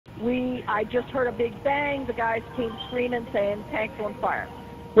I just heard a big bang. The guys came screaming, saying tank's on fire.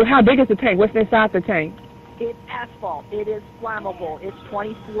 Well, how big is the tank? What's inside the tank? It's asphalt. It is flammable. It's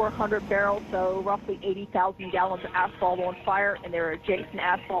 2,400 barrels, so roughly 80,000 gallons of asphalt on fire, and there are adjacent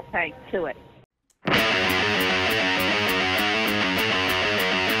asphalt tanks to it.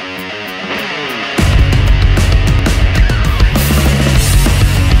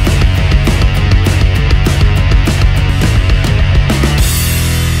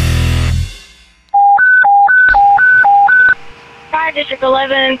 Fire District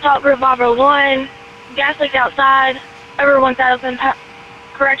 11, top group Barbara 1, gas leak outside, over 1,000,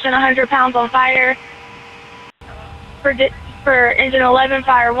 correction, 100 pounds on fire. For engine 11,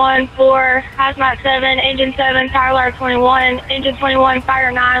 fire 1, 4, hazmat 7, engine 7, power ladder 21, engine 21,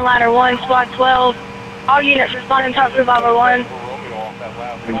 fire 9, ladder 1, squad 12. All units responding, top group Barbara 1.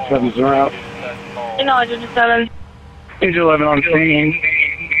 Engine 7's out. Acknowledge engine 7. Engine 11 on scene.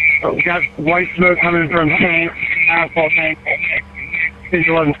 We got white smoke coming from tank, asphalt tank.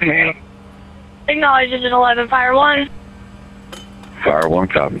 Engine 11's coming. Acknowledge engine 11, fire 1. Fire 1,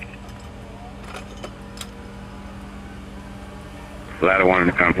 copy. Ladder 1 in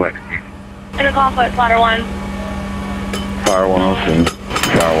the complex. In the complex, ladder 1. Fire 1 on scene.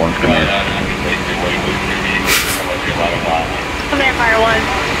 Fire 1's coming. Command fire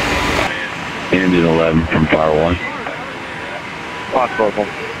 1. Engine 11 from fire 1. Squad 12.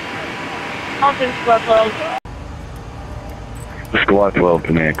 All teams squad 12. Squad 12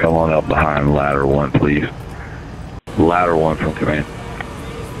 command, come on up behind ladder 1, please. Ladder 1 from command.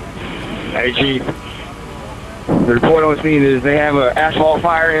 Hey, Chief. The report on scene is they have an asphalt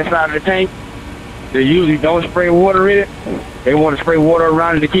fire inside of the tank. They usually don't spray water in it. They want to spray water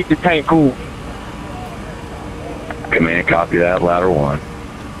around it to keep the tank cool. Command, copy that, ladder 1.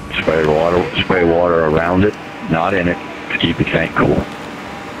 Spray water around it, not in it, to keep the tank cool.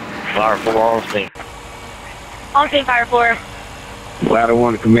 Fire 4 on scene. On scene, fire 4. Ladder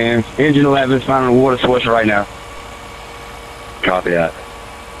 1 to command. Engine 11 is finding a water source right now. Copy that.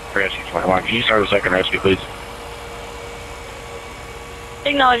 Rescue 21. Can you start the second rescue, please?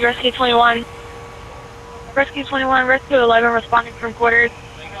 Acknowledge rescue 21. Rescue 21, rescue 11 responding from quarters.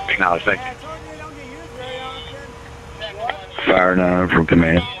 Acknowledge, thank you. Fire 9 from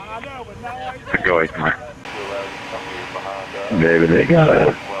command. Go ahead, come on. David, they got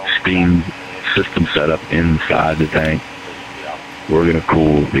a steam system set up inside the tank. We're going to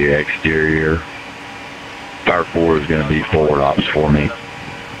cool the exterior. Fire 4 is going to be forward ops for me.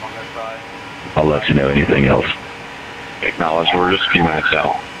 I'll let you know anything else. Acknowledge, we're just a few minutes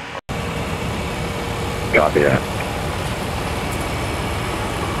out. Copy that.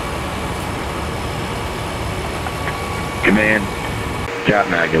 Command,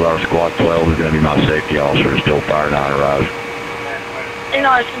 Captain Aguilar, Squad 12 is going to be my safety officer until Fire 9 arrives.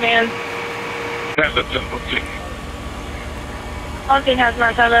 Acknowledge command. On scene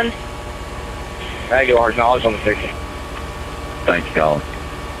hazmat 7. Aguilar, acknowledge on the station. Thank you, Colin.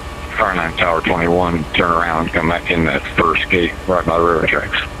 Fire 9, Tower 21, turn around and come back in that first gate right by the railroad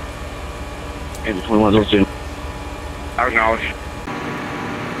tracks. Engine 21's on scene. I acknowledge.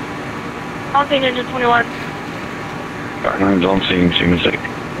 On scene engine 21. Fire 9's on scene, scene is safe.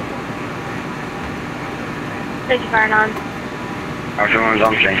 Thank you, fire 9. Tower 21's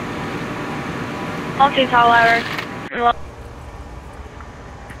on scene. On scene tall ladder.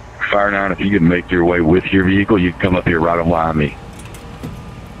 Fire 9, if you can make your way with your vehicle, you can come up here right on behind me.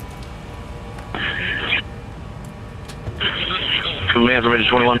 Command from Engine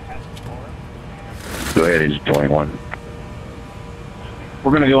 21. Go ahead, Engine 21.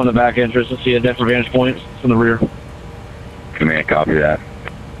 We're going to go in the back entrance and see a depth of vantage point from the rear. Command, copy that.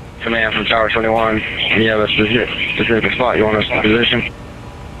 Command from Tower 21. You have a specific spot you want us to position?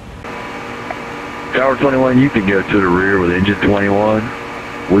 Tower 21, you can go to the rear with Engine 21.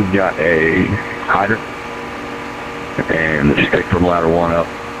 We've got a hydrant and just take from ladder 1 up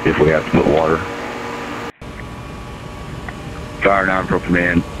if we have to put water. Fire 9 from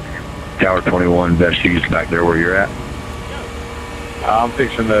command. Tower 21, best use back there where you're at. I'm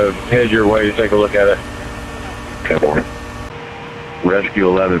fixing to head your way to take a look at it. Okay, boy. Rescue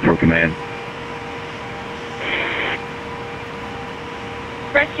 11 from command.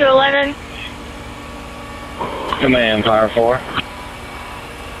 Rescue 11. Command, Fire 4.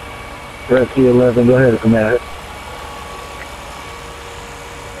 Rescue 11, go ahead, command.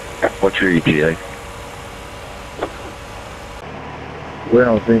 What's your ETA? We're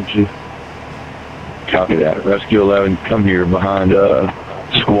on scene, Chief. Copy that. Rescue 11, come here behind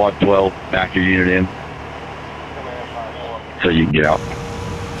Squad 12, back your unit in, so you can get out.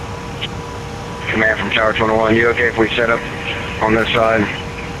 Command from Tower 21, you okay if we set up on this side?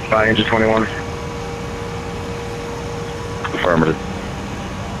 by engine 21. Affirmative.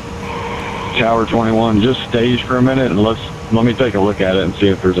 Tower 21, just stage for a minute and let me take a look at it and see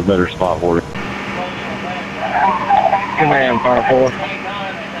if there's a better spot for it. Command, Fire 4.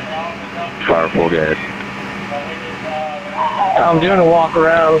 Fire 4, go ahead. I'm doing a walk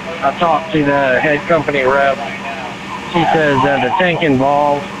around. I talked to the head company rep. She says that the tank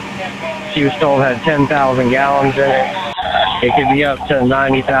involved, she was told had 10,000 gallons in it. It could be up to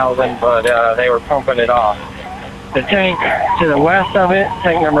 90,000, but they were pumping it off. The tank to the west of it,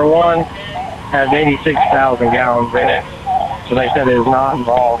 tank number 1, has 86,000 gallons in it. So they said it is not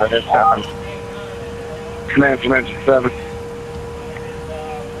involved at this time. Command, Dimension 7.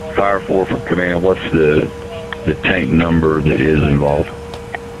 Fire 4 from command. What's the tank number that is involved?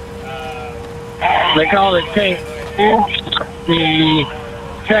 They call it tank 2. The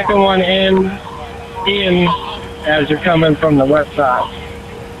second one ends in as you're coming from the west side.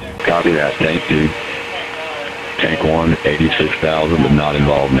 Copy that. Tank 2. Tank 1, 86,000, but not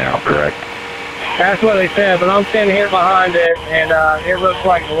involved now, correct? That's what they said, but I'm standing here behind it, and it looks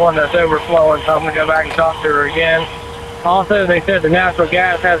like the one that's overflowing, so I'm going to go back and talk to her again. Also, they said the natural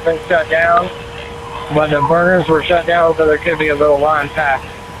gas has been shut down, but the burners were shut down, so there could be a little line packed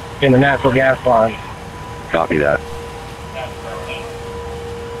in the natural gas line. Copy that.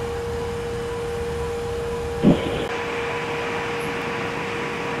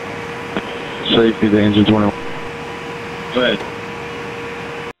 Safety to engine 21. Go ahead.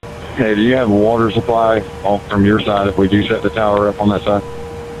 Hey, do you have water supply off from your side if we do set the tower up on that side?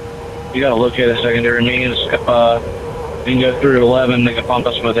 You got to look at a secondary means. You can go through to 11. They can pump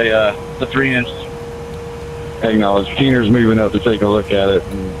us with the 3-inch. Acknowledge. Keener's moving up to take a look at it,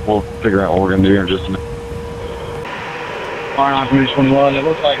 and we'll figure out what we're going to do here in just a minute. Fire 9 from 21. It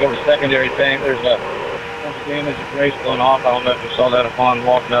looks like over the secondary tank, there's a bunch of damage and trace going off. I don't know if you saw that upon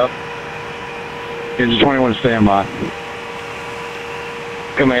walking up. Engine 21, standby.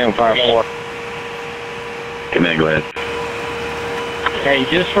 Command, Fire 4. Command, go ahead. Hey,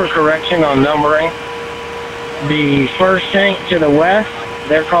 just for correction on numbering, the first tank to the west,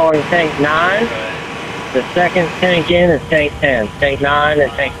 they're calling tank 9. The second tank in is tank 10. Tank 9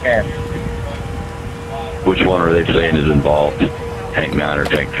 and tank 10. Which one are they saying is involved? Tank 9 or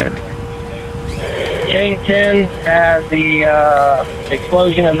tank 10? Tank 10 has the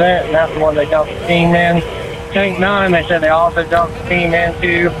explosion event, and that's the one they dumped the steam in. Tank 9, they said they also dumped the steam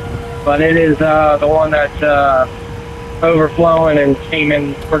into, but it is the one that's overflowing and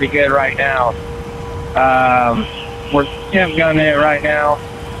steaming pretty good right now. We're temp gunning it right now,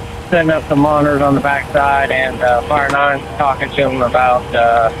 setting up some monitors on the backside, and Fire 9 talking to them about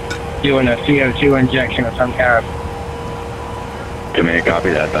doing a CO2 injection of some kind. Command, copy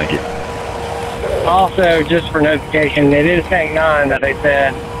that. Thank you. Also, just for notification, it is tank 9 that they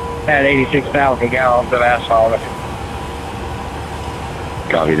said had 86,000 gallons of asphalt.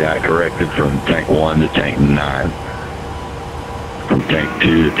 Copy that. Corrected from tank 1 to tank 9. From tank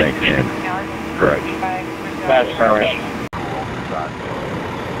 2 to tank 10. Correct. That's correct.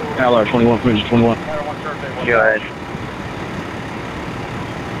 LR 21 from engine 21. Go ahead.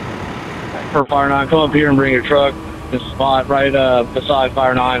 For Fire 9, come up here and bring your truck. This spot right beside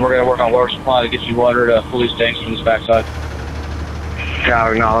Fire 9. We're going to work on water supply to get you water to police tanks from this backside.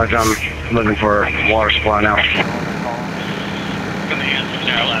 Tower, acknowledge. I'm looking for water supply now.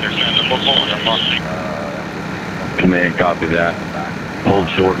 Command, copy that. Hold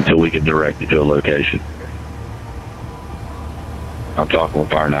short until we can direct you to a location. I'm talking with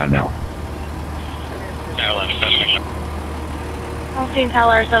Fire 9 now. I've seen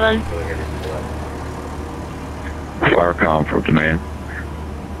Tower 7. Firecom from command.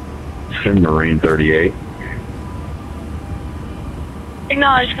 Send Marine 38.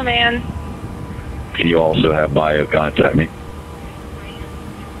 Acknowledge command. Can you also have bio contact me?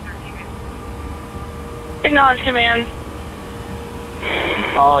 Acknowledge command.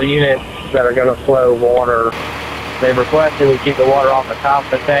 All units that are going to flow water, they've requested we keep the water off the top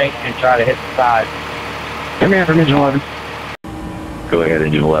of the tank and try to hit the side. Command from engine 11. Go ahead,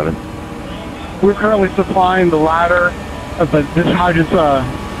 engine 11. We're currently supplying the ladder, but this hydrant's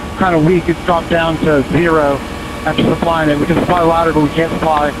kind of weak. It's dropped down to 0 after supplying it. We can supply the ladder, but we can't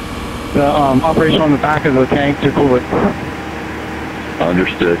supply the operation on the back of the tank to cool it.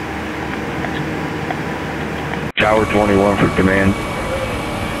 Understood. Tower 21 for command.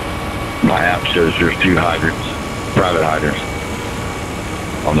 My app shows there's 2 hydrants, private hydrants,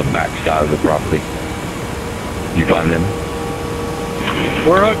 on the back side of the property. You find them?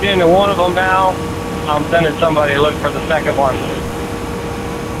 We're hooked into one of them now. I'm sending somebody to look for the second one.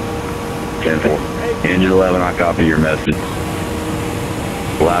 10-4. Engine 11, I copy your message.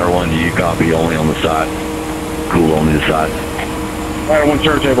 Ladder 1, do you copy only on the side? Cool only the side. Ladder 1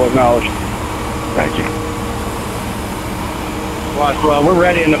 turntable acknowledged. Thank you. Well, we're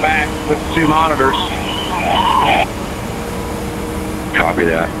ready in the back with 2 monitors. Copy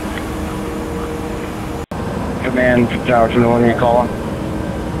that. Command Tower 21, you calling?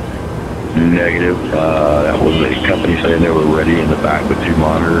 Negative. That was a company saying they were ready in the back with 2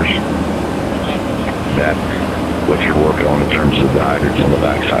 monitors. That's what you're working on in terms of the hydrants on the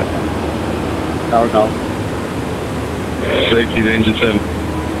backside. Tower call. Safety to engine 7.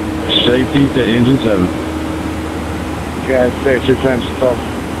 Safety to engine 7. Okay, safety temps.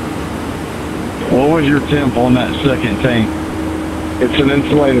 What was your temp on that second tank? It's an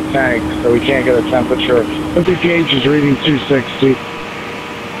insulated tank, so we can't get a temperature. But the gauge is reading 260.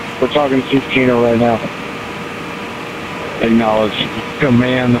 We're talking Ticino right now. Acknowledge.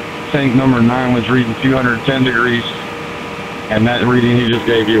 Command, tank number 9 was reading 210 degrees, and that reading he just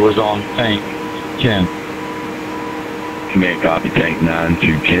gave you was on tank 10. Command copy, tank 9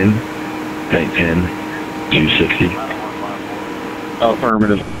 210, tank 10 260.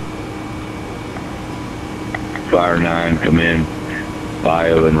 Affirmative. Fire 9, come in,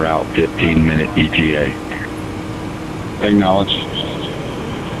 bio en route, 15-minute ETA. Acknowledge.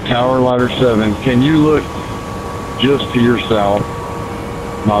 Tower ladder 7, can you look just to your south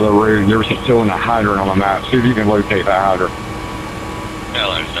by the road? There's still a hydrant on the map. See if you can locate that hydrant. Yeah,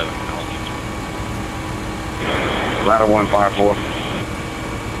 ladder 7. Ladder 154.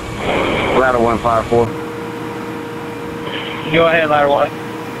 Ladder 154. Go ahead, ladder 1.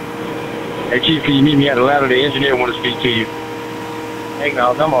 Hey, Chief, can you meet me at the ladder? The engineer wants to speak to you.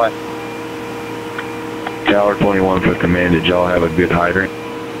 Acknowledge, I'm on. Tower 21 for command, did y'all have a good hydrant?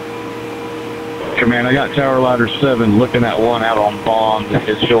 Command, I got tower ladder 7 looking at one out on Bond.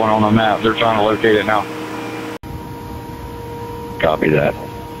 It's showing on the map. They're trying to locate it now. Copy that.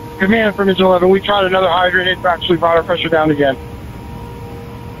 Command from Engine 11, we tried another hydrant. It actually brought our pressure down again.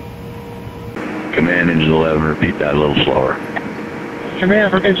 Command, engine 11, repeat that a little slower.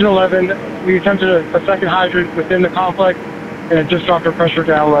 Command from Engine 11, we attempted a second hydrant within the complex, and it just dropped our pressure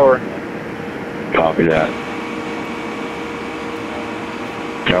down lower. Copy that.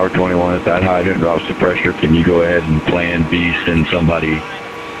 Tower 21, if that hydrant drops the pressure, can you go ahead and plan B, send somebody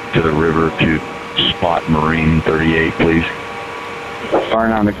to the river to spot Marine 38, please? Fire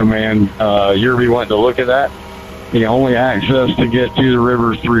 9 to command. You're be wanting to look at that. The only access to get to the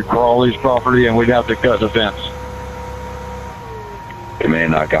river is through Crawley's property, and we'd have to cut the fence.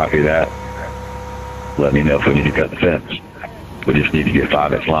 Command, I copy that. Let me know if we need to cut the fence. We just need to get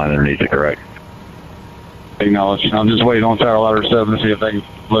 5-inch line underneath it, correct? Acknowledge. I'm just waiting on tower ladder 7 to see if they can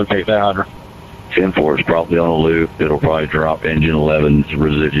locate that hydrant. 10-4 is probably on a loop. It'll probably drop engine 11's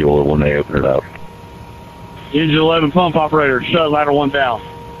residual when they open it up. Engine 11 pump operator, shut ladder 1 down.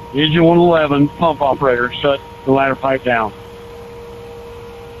 Engine 111 pump operator, shut the ladder pipe down.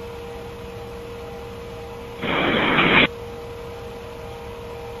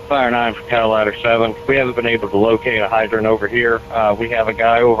 Fire 9 for tower ladder 7. We haven't been able to locate a hydrant over here. We have a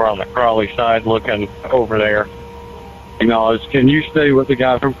guy over on the Crawley side looking over there. Acknowledge. Can you stay with the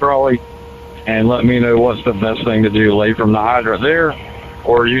guy from Crawley and let me know what's the best thing to do? Lay from the hydrant there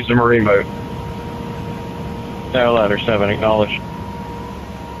or use the marine boat? Tower ladder 7, acknowledge.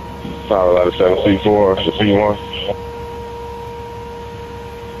 Tower ladder 7, C4, C1.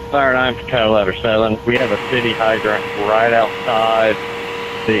 Fire 9 for tower ladder 7. We have a city hydrant right outside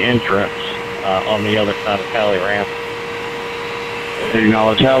the entrance on the other side of Cali Ramp.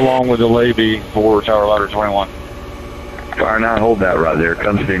 Acknowledge. How long would the delay be for tower ladder 21? Fire 9, hold that right there.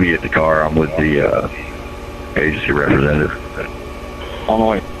 Come see me at the car. I'm with the agency representative. On the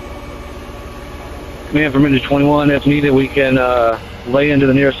way. Man, from engine 21, if needed, we can lay into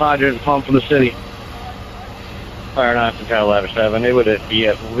the nearest hydrant and pump from the city. Fire 9 from tower ladder 7. It would be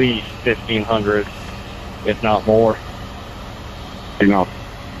at least 1,500, if not more. Signal.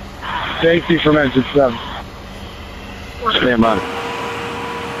 Safety from engine 7. Stand by.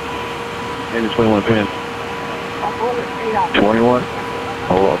 Engine 21 pin. 21?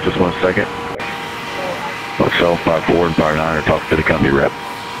 Hold on just 1 second. Myself, Fire 4 and Fire 9 are talking to the company rep.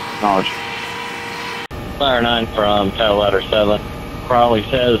 Knowledge. Fire 9 from tower ladder 7. Crawley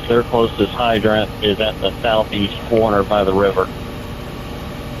says their closest hydrant is at the southeast corner by the river.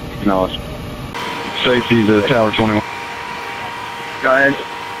 Knowledge. Safety to tower 21. Go ahead.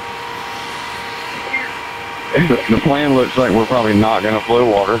 The plan looks like we're probably not going to flow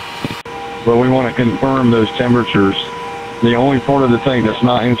water, but we want to confirm those temperatures. The only part of the tank that's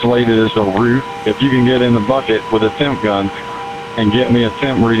not insulated is the roof. If you can get in the bucket with a temp gun and get me a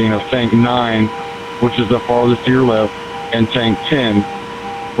temp reading of tank 9, which is the farthest to your left, and tank 10,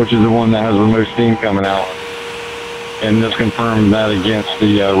 which is the one that has the most steam coming out. And this confirmed that against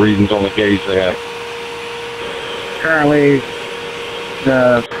the readings on the gauge they have. Currently,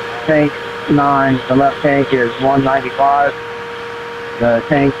 the tank 9, the left tank is 195. The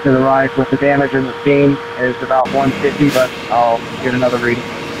tank to the right with the damage and the steam is about 150, but I'll get another reading.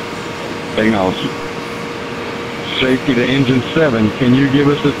 Acknowledge. Safety to engine 7, can you give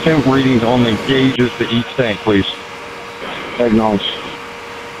us the temp readings on the gauges to each tank, please? Acknowledge.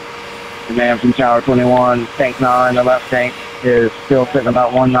 Command from Tower 21, tank 9, the left tank is still sitting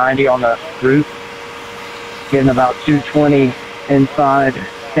about 190 on the roof. Getting about 220 inside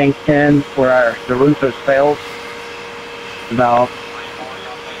tank 10 where the roof has failed. About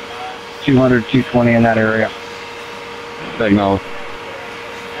 200, 220 in that area. Acknowledge.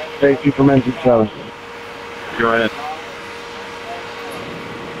 Safety from engine 7. Go ahead.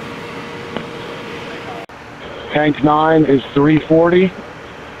 Tank 9 is 340.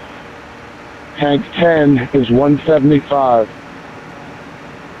 Tank 10 is 175.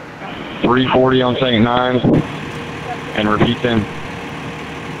 340 on tank 9. And repeat 10.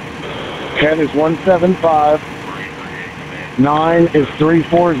 10 is 175. 9 is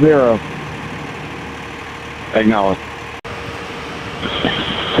 340. Acknowledge.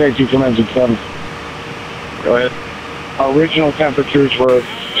 Safety from engine 7. Go ahead. Original temperatures were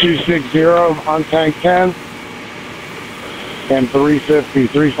 260 on tank 10 and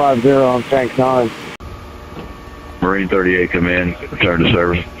 350 on tank 9. Marine 38 command, return to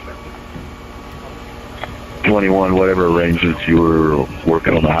service. 21, whatever arrangements you were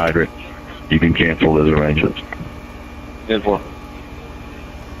working on the hydrant, you can cancel those arrangements. Info.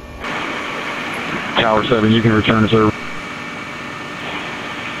 Tower 7, you can return to service.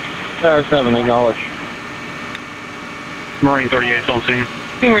 Tower 7, acknowledge. Marine 38 on scene.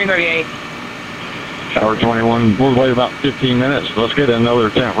 Marine 38. Tower 21, we'll wait about 15 minutes. Let's get another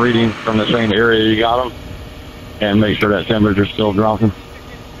temp reading from the same area you got them and make sure that temperature's still dropping.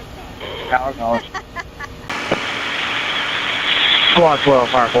 Tower, acknowledge. Squad 12,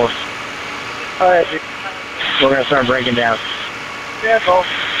 Fire Force. Alright, we're going to start breaking down. Yeah, go.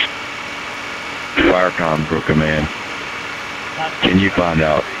 Firecom for command. Can you find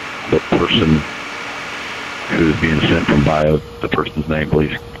out the person who's being sent from bio, the person's name,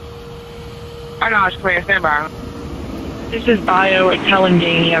 please? I know, it's clear. Stand by. This is Bio. It's Helen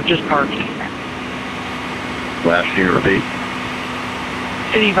Ganey. I've just parked. Last year, repeat.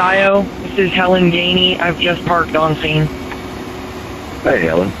 City Bio. This is Helen Ganey. I've just parked on scene. Hey,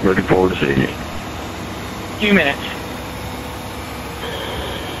 Helen. Looking forward to seeing you. 2 minutes.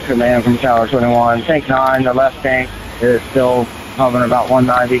 Command from Tower 21. Tank 9, the left tank is still hovering about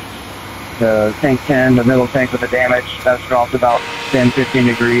 190. The tank 10, the middle tank with the damage, that's dropped about 10, 15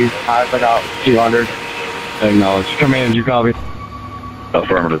 degrees. High's about 200. Acknowledge. Command, you copy?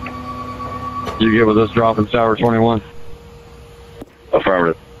 Affirmative. You get with us dropping Tower 21?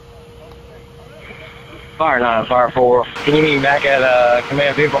 Affirmative. Fire 9, Fire 4. Can you meet me back at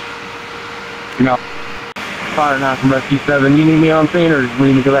command vehicle? No. Fire 9 from Rescue 7. You need me on scene or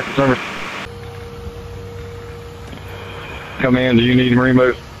we need to go back to service? Command, do you need marine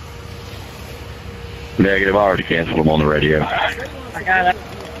move? Negative. I already canceled them on the radio. I got it.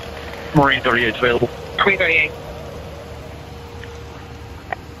 Marine 38 available. Marine 38.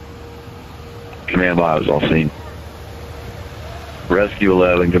 Command bio is on scene. Rescue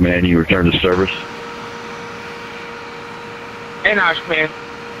 11, command, you return to service. And ours, command.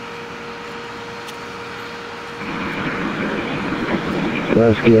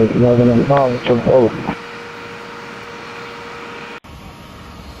 Rescue 11 and knowledge from over.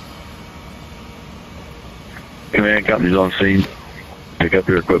 Command company's on scene. Pick up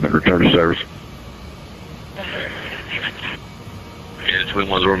your equipment, return to service. Yeah,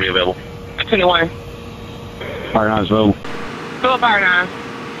 21's room available. 21. Fire 9's available. Fill up Fire 9.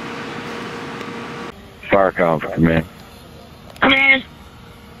 Firecom for command. Command.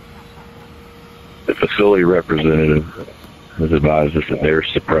 The facility representative has advised us that their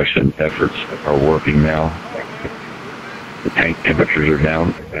suppression efforts are working now. The tank temperatures are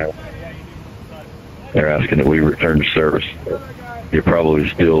down. They're asking that we return to service. You're probably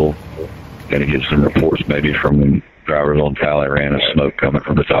still going to get some reports maybe from drivers on Talleyrand of smoke coming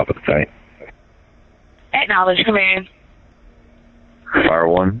from the top of the tank. Acknowledge, command. Fire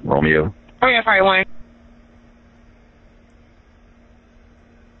 1, Romeo. Oh yeah, Fire 1.